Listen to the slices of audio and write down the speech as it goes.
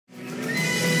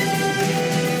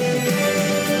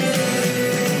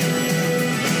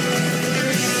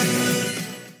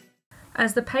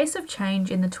As the pace of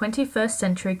change in the 21st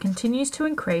century continues to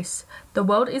increase, the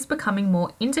world is becoming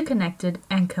more interconnected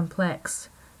and complex.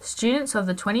 Students of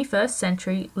the 21st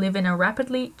century live in a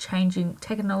rapidly changing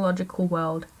technological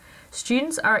world.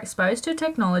 Students are exposed to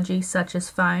technology such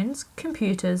as phones,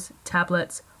 computers,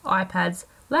 tablets, iPads,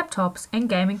 laptops, and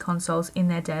gaming consoles in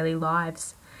their daily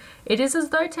lives. It is as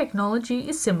though technology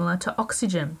is similar to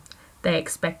oxygen. They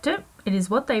expect it, it is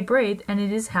what they breathe, and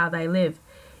it is how they live.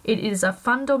 It is a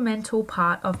fundamental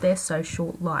part of their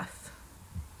social life.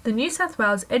 The New South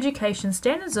Wales Education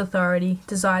Standards Authority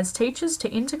desires teachers to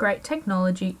integrate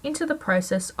technology into the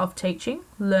process of teaching,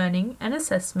 learning, and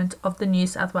assessment of the New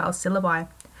South Wales syllabi,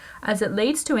 as it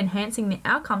leads to enhancing the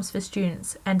outcomes for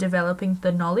students and developing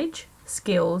the knowledge,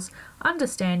 skills,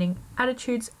 understanding,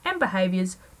 attitudes, and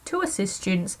behaviours to assist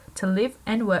students to live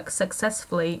and work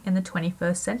successfully in the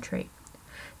 21st century.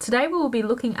 Today we will be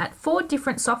looking at 4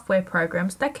 different software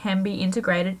programs that can be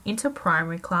integrated into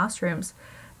primary classrooms.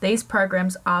 These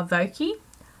programs are Voki,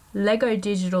 Lego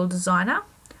Digital Designer,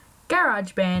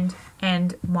 GarageBand,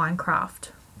 and Minecraft.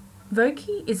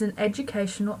 Voki is an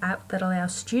educational app that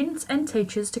allows students and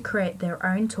teachers to create their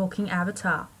own talking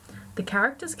avatar. The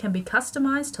characters can be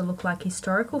customised to look like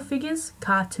historical figures,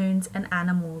 cartoons, and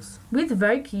animals. With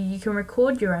Voki, you can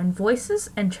record your own voices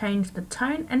and change the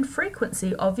tone and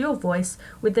frequency of your voice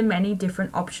with the many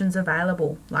different options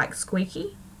available, like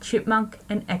squeaky, chipmunk,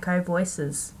 and echo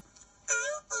voices.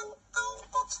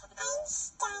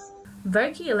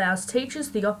 Voki allows teachers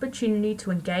the opportunity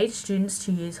to engage students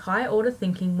to use high-order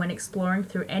thinking when exploring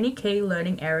through any key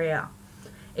learning area.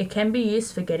 It can be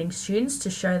used for getting students to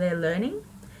show their learning,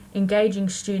 engaging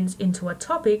students into a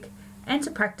topic, and to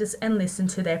practice and listen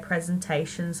to their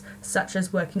presentations, such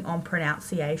as working on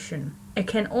pronunciation. It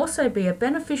can also be a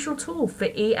beneficial tool for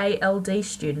EALD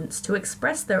students to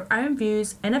express their own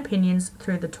views and opinions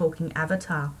through the talking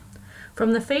avatar.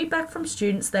 From the feedback from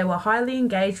students, they were highly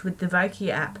engaged with the Voki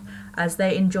app, as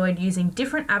they enjoyed using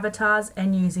different avatars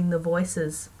and using the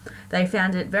voices. They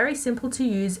found it very simple to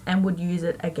use and would use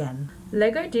it again.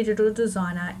 Lego Digital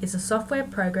Designer is a software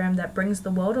program that brings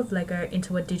the world of Lego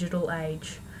into a digital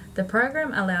age. The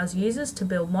program allows users to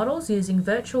build models using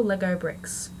virtual Lego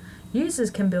bricks.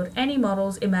 Users can build any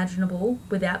models imaginable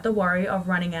without the worry of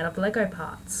running out of Lego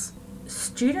parts.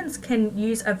 Students can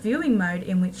use a viewing mode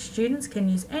in which students can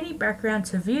use any background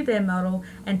to view their model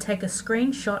and take a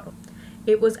screenshot.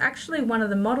 It was actually one of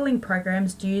the modelling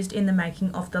programs used in the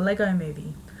making of the Lego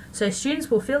movie. So students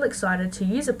will feel excited to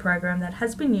use a program that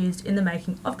has been used in the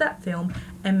making of that film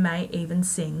and may even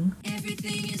sing.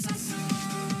 Everything is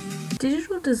awesome.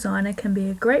 Digital Designer can be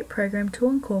a great program to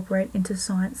incorporate into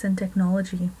science and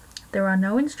technology. There are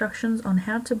no instructions on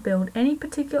how to build any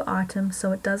particular item,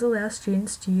 so it does allow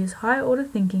students to use high-order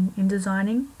thinking in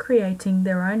designing, creating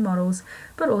their own models,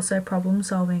 but also problem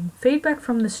solving. Feedback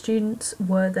from the students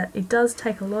were that it does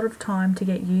take a lot of time to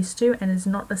get used to and is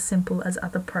not as simple as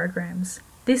other programs.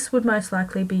 This would most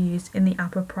likely be used in the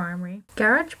upper primary.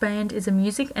 GarageBand is a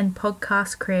music and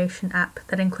podcast creation app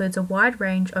that includes a wide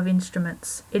range of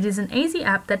instruments. It is an easy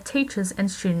app that teachers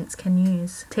and students can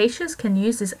use. Teachers can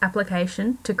use this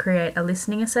application to create a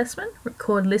listening assessment,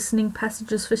 record listening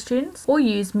passages for students, or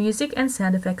use music and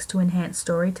sound effects to enhance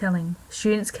storytelling.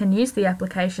 Students can use the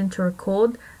application to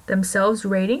record themselves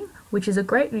reading, which is a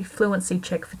great fluency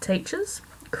check for teachers,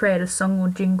 create a song or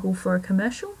jingle for a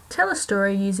commercial, tell a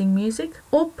story using music,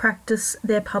 or practice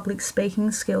their public speaking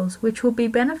skills, which will be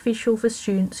beneficial for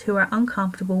students who are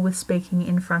uncomfortable with speaking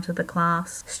in front of the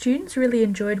class. Students really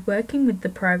enjoyed working with the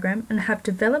program and have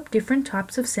developed different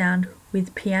types of sound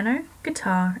with piano,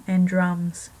 guitar, and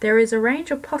drums. There is a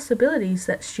range of possibilities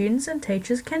that students and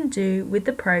teachers can do with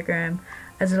the program,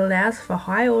 as it allows for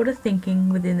high-order thinking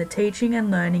within the teaching and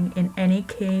learning in any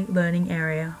key learning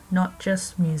area, not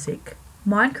just music.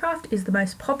 Minecraft is the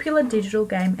most popular digital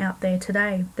game out there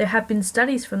today. There have been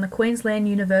studies from the Queensland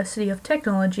University of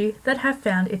Technology that have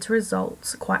found its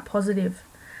results quite positive.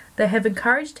 They have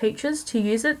encouraged teachers to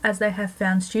use it as they have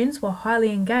found students were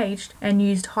highly engaged and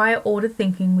used higher order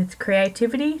thinking with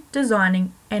creativity,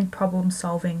 designing, and problem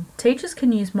solving. Teachers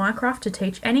can use Minecraft to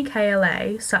teach any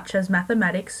KLA such as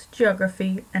mathematics,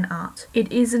 geography, and art.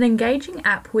 It is an engaging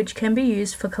app which can be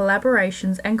used for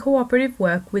collaborations and cooperative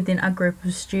work within a group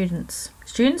of students.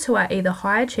 Students who are either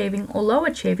high achieving or low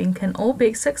achieving can all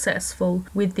be successful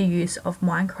with the use of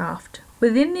Minecraft.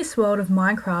 Within this world of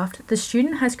Minecraft, the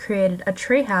student has created a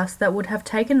treehouse that would have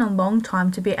taken a long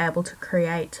time to be able to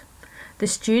create. The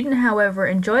student, however,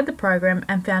 enjoyed the program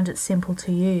and found it simple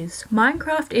to use.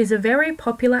 Minecraft is a very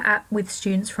popular app with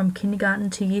students from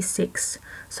kindergarten to year 6,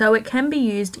 so it can be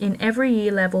used in every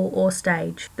year level or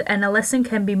stage, and a lesson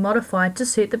can be modified to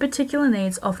suit the particular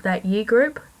needs of that year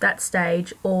group, that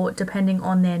stage, or depending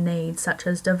on their needs, such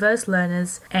as diverse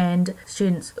learners and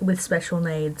students with special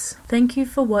needs. Thank you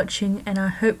for watching, and I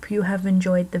hope you have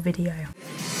enjoyed the video.